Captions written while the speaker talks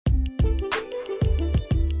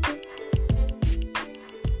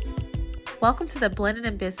Welcome to the Blended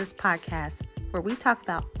in Business podcast, where we talk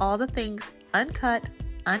about all the things uncut,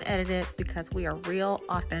 unedited, because we are real,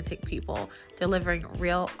 authentic people delivering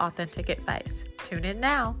real, authentic advice. Tune in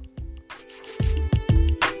now.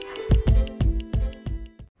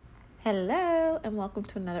 Hello, and welcome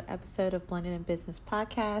to another episode of Blended in Business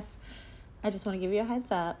podcast. I just want to give you a heads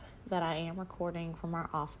up that I am recording from our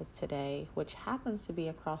office today, which happens to be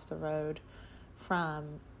across the road from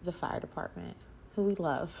the fire department, who we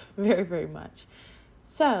love very, very much.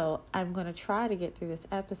 So I'm going to try to get through this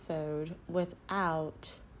episode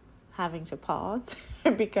without having to pause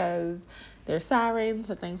because there's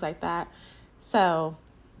sirens or things like that. So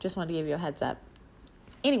just wanted to give you a heads up.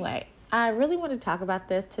 Anyway, I really want to talk about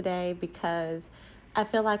this today because I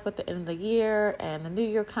feel like with the end of the year and the new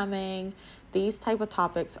year coming, these type of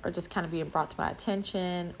topics are just kind of being brought to my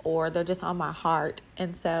attention, or they're just on my heart.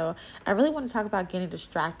 And so I really want to talk about getting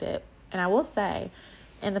distracted. And I will say,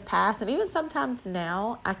 in the past, and even sometimes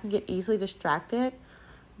now, I can get easily distracted.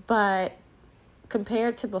 But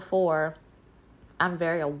compared to before, I'm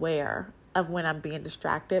very aware of when I'm being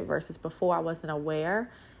distracted versus before I wasn't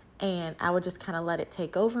aware. And I would just kind of let it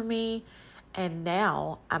take over me. And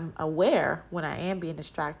now I'm aware when I am being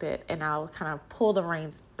distracted, and I'll kind of pull the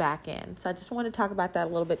reins back in. So I just want to talk about that a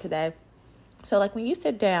little bit today. So like when you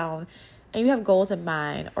sit down and you have goals in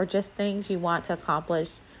mind or just things you want to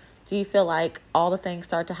accomplish, do you feel like all the things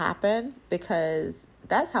start to happen? Because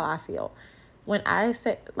that's how I feel. When I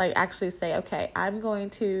actually say, okay, I'm going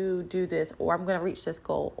to do this, or I'm going to reach this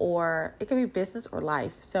goal, or it could be business or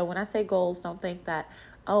life. So when I say goals, don't think that,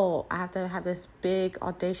 oh, I have to have this big,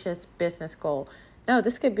 audacious business goal. No,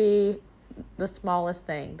 this could be the smallest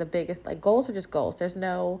thing, the biggest. Like, goals are just goals. There's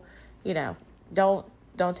no, don't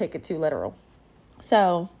take it too literal.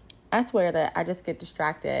 So I swear that I just get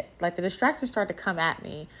distracted. Like, the distractions start to come at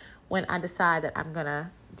me when I decide that I'm going to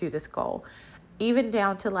do this goal. Even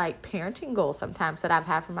down to like parenting goals sometimes that I've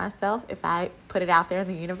had for myself. If I put it out there in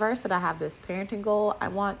the universe that I have this parenting goal I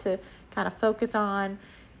want to kind of focus on,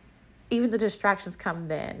 even the distractions come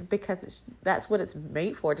then, because that's what it's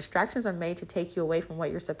made for. Distractions are made to take you away from what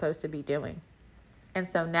you're supposed to be doing. And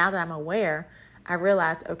so now that I'm aware, I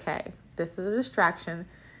realize, okay, this is a distraction.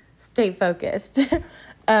 Stay focused.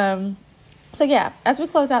 So yeah, as we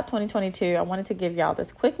close out 2022, I wanted to give y'all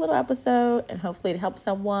this quick little episode, and hopefully it helps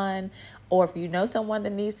someone. Or if you know someone that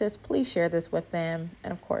needs this, please share this with them.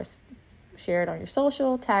 And of course, share it on your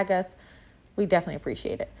social, tag us. We definitely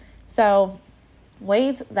appreciate it. So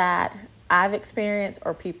ways that I've experienced,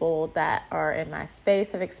 or people that are in my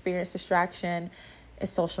space have experienced distraction, is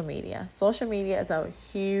social media. Social media is a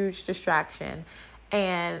huge distraction.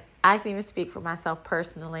 And I can even speak for myself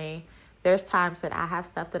personally. There's times that I have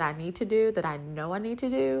stuff that I need to do, that I know I need to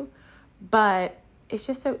do, but it's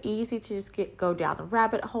just so easy to just go down the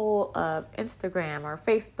rabbit hole of Instagram or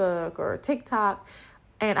Facebook or TikTok.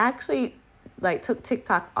 And I actually took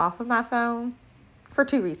TikTok off of my phone for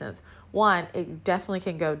two reasons. One, it definitely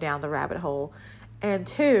can go down the rabbit hole. And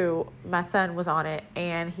two, my son was on it,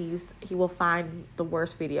 and he will find the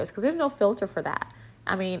worst videos because there's no filter for that.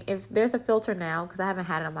 I mean, if there's a filter now, because I haven't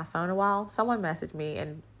had it on my phone in a while, someone messaged me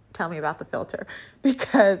and tell me about the filter,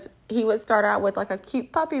 because he would start out with like a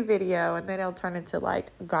cute puppy video and then it'll turn into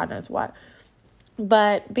like God knows what.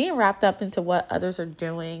 But being wrapped up into what others are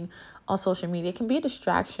doing on social media can be a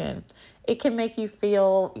distraction. It can make you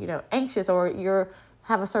feel, anxious, or you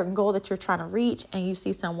have a certain goal that you're trying to reach and you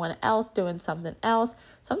see someone else doing something else.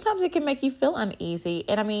 Sometimes it can make you feel uneasy.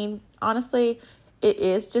 And I mean, honestly, it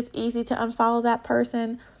is just easy to unfollow that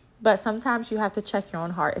person, but sometimes you have to check your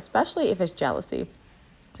own heart, especially if it's jealousy.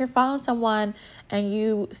 If you're following someone and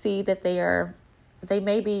you see that they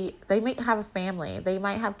may have a family, they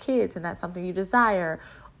might have kids, and that's something you desire,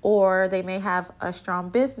 or they may have a strong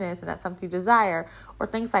business and that's something you desire, or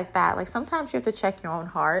things like that. Like, sometimes you have to check your own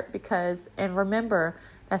heart, and remember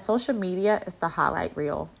that social media is the highlight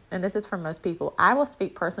reel. And this is for most people. I will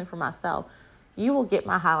speak personally for myself. You will get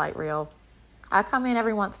my highlight reel. I come in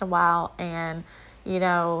every once in a while and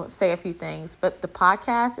say a few things, but the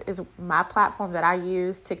podcast is my platform that I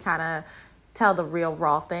use to kind of tell the real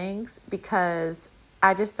raw things, because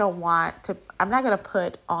I just don't want to, I'm not going to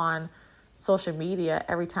put on social media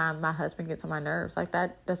every time my husband gets on my nerves. Like,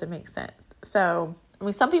 that doesn't make sense. So, I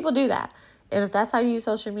mean, some people do that. And if that's how you use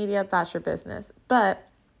social media, that's your business. But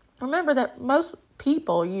remember that most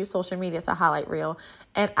people use social media as a highlight reel,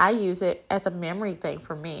 and I use it as a memory thing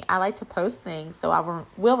for me. I like to post things so I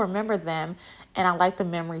will remember them, and I like the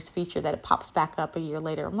memories feature that it pops back up a year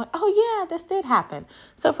later. I'm like, oh yeah, this did happen.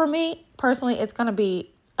 So for me personally, it's going to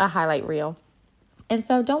be a highlight reel. And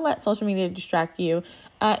so don't let social media distract you.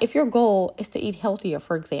 If your goal is to eat healthier,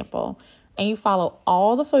 for example, and you follow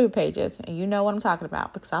all the food pages, and you know what I'm talking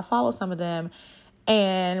about because I follow some of them,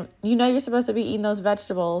 and you know you're supposed to be eating those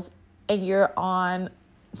vegetables, and you're on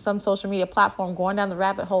some social media platform going down the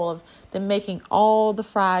rabbit hole of them making all the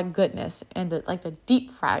fried goodness and the deep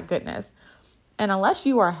fried goodness. And unless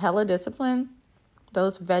you are hella disciplined,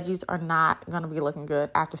 those veggies are not going to be looking good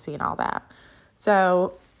after seeing all that.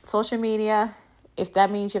 So social media, if that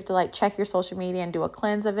means you have to check your social media and do a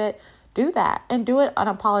cleanse of it, do that and do it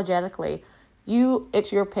unapologetically.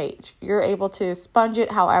 It's your page. You're able to sponge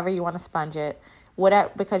it however you want to sponge it,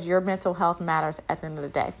 because your mental health matters at the end of the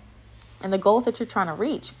day. And the goals that you're trying to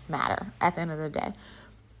reach matter at the end of the day.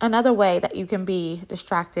 Another way that you can be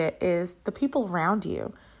distracted is the people around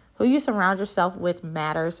you. Who you surround yourself with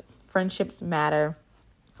matters. Friendships matter.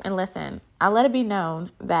 And listen, I let it be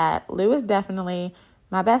known that Lou is definitely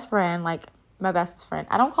my best friend, my best friend.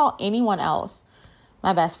 I don't call anyone else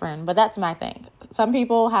my best friend, but that's my thing. Some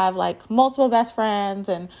people have multiple best friends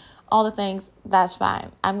and all the things. That's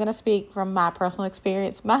fine. I'm going to speak from my personal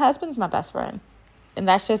experience. My husband's my best friend, and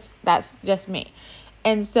that's just me.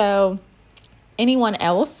 And so anyone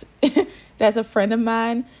else that's a friend of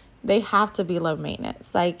mine, they have to be low maintenance.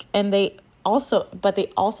 And they also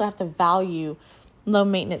have to value low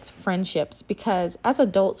maintenance friendships, because as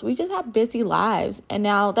adults, we just have busy lives. And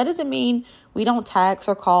now that doesn't mean we don't text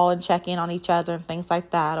or call and check in on each other and things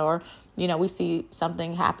like that. Or, we see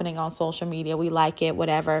something happening on social media, we like it,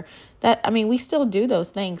 whatever. We still do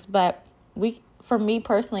those things. But for me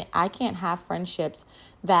personally, I can't have friendships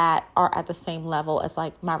that are at the same level as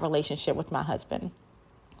my relationship with my husband.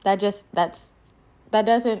 That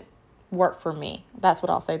doesn't work for me. That's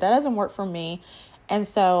what I'll say. That doesn't work for me. And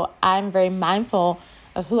so I'm very mindful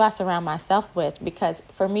of who I surround myself with, because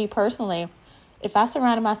for me personally, if I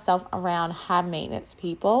surrounded myself around high maintenance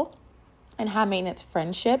people and high maintenance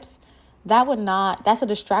friendships, that's a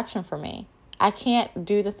distraction for me. I can't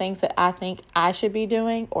do the things that I think I should be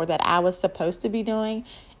doing or that I was supposed to be doing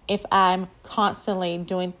if I'm constantly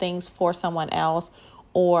doing things for someone else,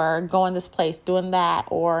 or going this place, doing that,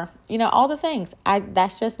 or, all the things.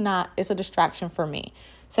 It's a distraction for me.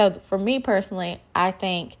 So for me personally, I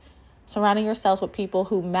think surrounding yourselves with people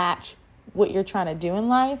who match what you're trying to do in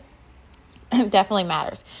life definitely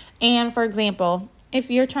matters. And for example, if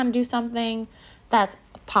you're trying to do something that's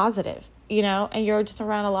positive, and you're just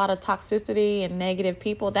around a lot of toxicity and negative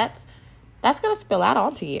people, that's going to spill out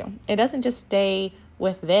onto you. It doesn't just stay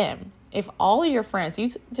with them. If all of your friends, you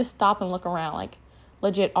just stop and look around,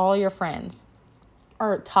 legit, all your friends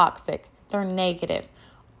are toxic, they're negative,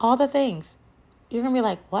 all the things, you're going to be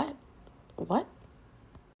like, what?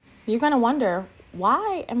 You're going to wonder,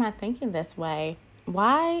 why am I thinking this way?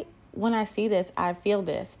 Why, when I see this, I feel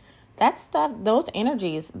this? That stuff, those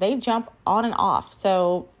energies, they jump on and off.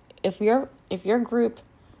 So if your group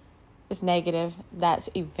is negative,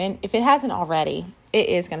 if it hasn't already, it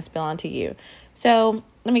is going to spill onto you. So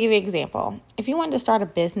let me give you an example. If you wanted to start a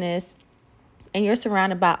business and you're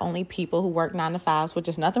surrounded by only people who work 9 to 5s, which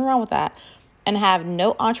is nothing wrong with that, and have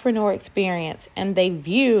no entrepreneur experience, and they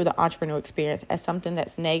view the entrepreneur experience as something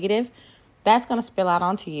that's negative, that's going to spill out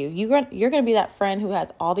onto you. You're going to be that friend who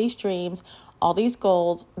has all these dreams, all these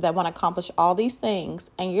goals, that want to accomplish all these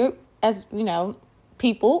things. And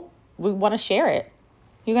people, we want to share it.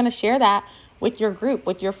 You're going to share that with your group,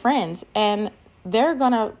 with your friends, and they're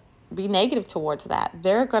going to be negative towards that.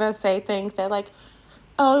 They're going to say things that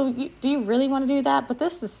oh, do you really want to do that? But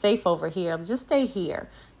this is safe over here. Just stay here,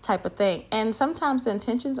 type of thing. And sometimes the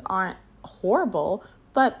intentions aren't horrible,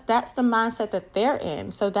 but that's the mindset that they're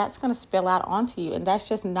in. So that's going to spill out onto you. And that's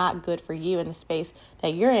just not good for you in the space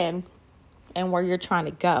that you're in and where you're trying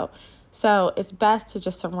to go. So it's best to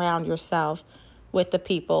just surround yourself with the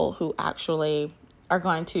people who actually are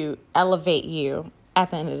going to elevate you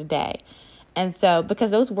at the end of the day. And so,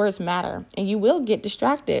 because those words matter, and you will get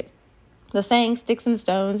distracted. The saying, sticks and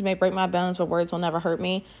stones may break my bones, but words will never hurt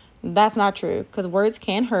me. That's not true, because words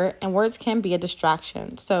can hurt and words can be a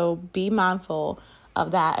distraction. So be mindful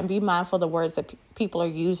of that, and be mindful of the words that people are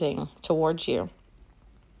using towards you.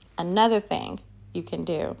 Another thing you can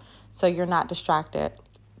do so you're not distracted,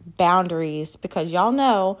 boundaries, because y'all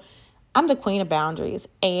know I'm the queen of boundaries,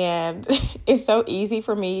 and it's so easy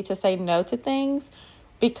for me to say no to things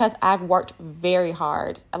because I've worked very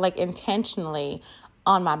hard, intentionally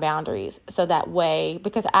on my boundaries. So that way,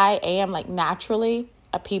 because I am naturally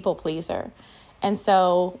a people pleaser. And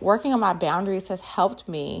so working on my boundaries has helped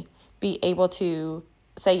me be able to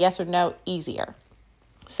say yes or no easier.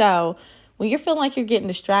 So when you're feeling like you're getting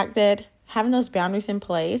distracted, having those boundaries in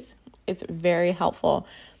place, it's very helpful.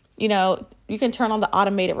 You can turn on the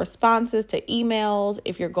automated responses to emails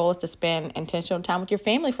if your goal is to spend intentional time with your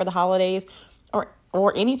family for the holidays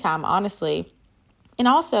or any time, honestly. And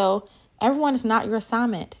also, everyone is not your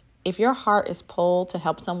assignment. If your heart is pulled to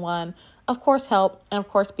help someone, of course help, and of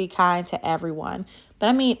course be kind to everyone. But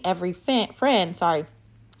I mean every friend,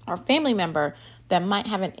 or family member that might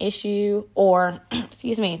have an issue or,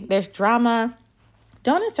 there's drama.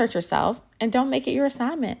 Don't insert yourself and don't make it your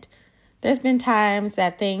assignment. There's been times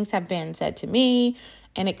that things have been said to me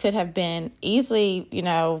and it could have been easily,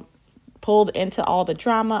 pulled into all the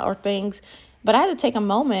drama or things. But I had to take a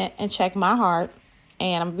moment and check my heart.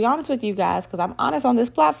 And I'm going to be honest with you guys, because I'm honest on this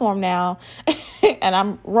platform now. And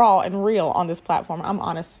I'm raw and real on this platform. I'm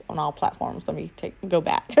honest on all platforms. Let me go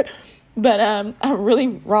back. But I'm really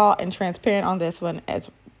raw and transparent on this one as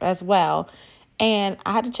well. And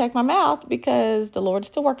I had to check my mouth because the Lord is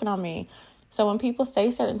still working on me. So when people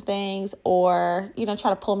say certain things or, try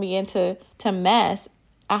to pull me into mess,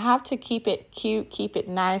 I have to keep it cute, keep it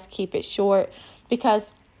nice, keep it short,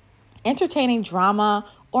 because entertaining drama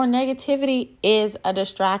or negativity is a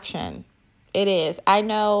distraction. It is. I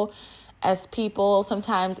know as people,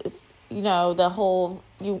 sometimes it's,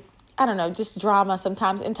 just drama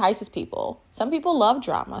sometimes entices people. Some people love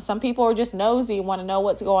drama. Some people are just nosy and want to know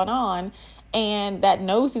what's going on. And that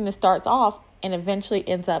nosiness starts off and eventually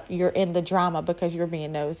ends up you're in the drama because you're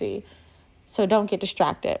being nosy. So don't get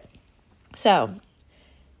distracted. So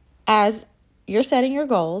as you're setting your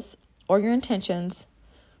goals or your intentions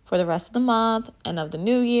for the rest of the month and of the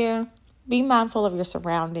new year, be mindful of your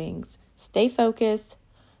surroundings. Stay focused.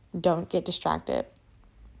 Don't get distracted.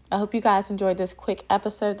 I hope you guys enjoyed this quick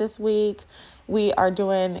episode this week. We are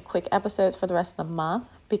doing quick episodes for the rest of the month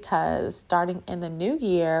because starting in the new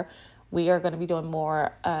year, we are going to be doing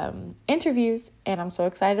more interviews, and I'm so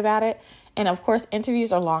excited about it. And of course,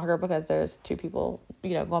 interviews are longer because there's two people,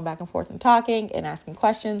 going back and forth and talking and asking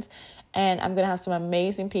questions. And I'm going to have some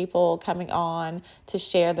amazing people coming on to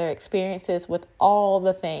share their experiences with all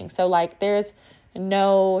the things. So there's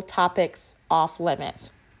no topics off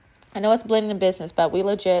limits. I know it's blending in business, but we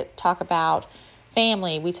legit talk about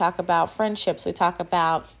family. We talk about friendships. We talk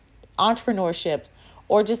about entrepreneurship,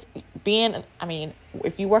 or just being,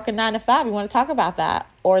 if you work a 9 to 5, we want to talk about that,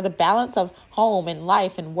 or the balance of home and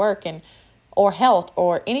life and work or health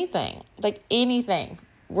or anything, anything.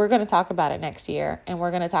 We're going to talk about it next year, and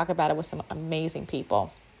we're going to talk about it with some amazing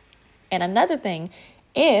people. And another thing,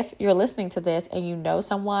 if you're listening to this and you know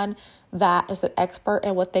someone that is an expert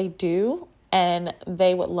at what they do and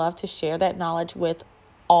they would love to share that knowledge with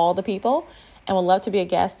all the people and would love to be a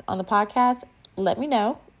guest on the podcast, let me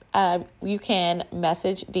know. You can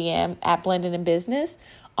message DM at Blended in Business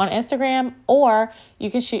on Instagram, or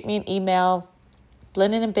you can shoot me an email,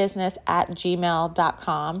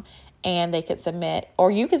 blendedinbusiness@gmail.com, and they could submit,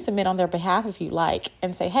 or you can submit on their behalf if you like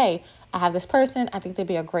and say, hey, I have this person. I think they'd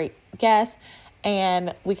be a great guest,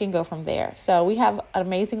 and we can go from there. So we have an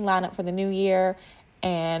amazing lineup for the new year.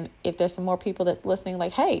 And if there's some more people that's listening,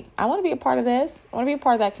 hey, I want to be a part of this. I want to be a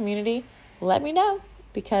part of that community. Let me know,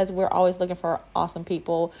 because we're always looking for awesome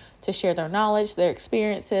people to share their knowledge, their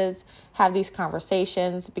experiences, have these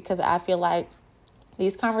conversations, because I feel like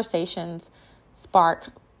these conversations spark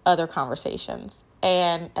other conversations.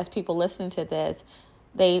 And as people listen to this,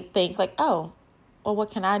 they think oh, well, what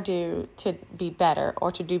can I do to be better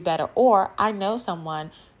or to do better? Or I know someone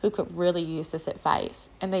who could really use this advice,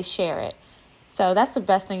 and they share it. So that's the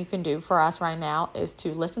best thing you can do for us right now, is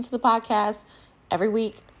to listen to the podcast every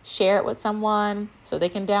week, share it with someone so they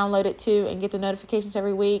can download it too and get the notifications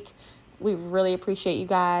every week. We really appreciate you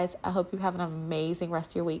guys. I hope you have an amazing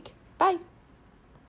rest of your week. Bye.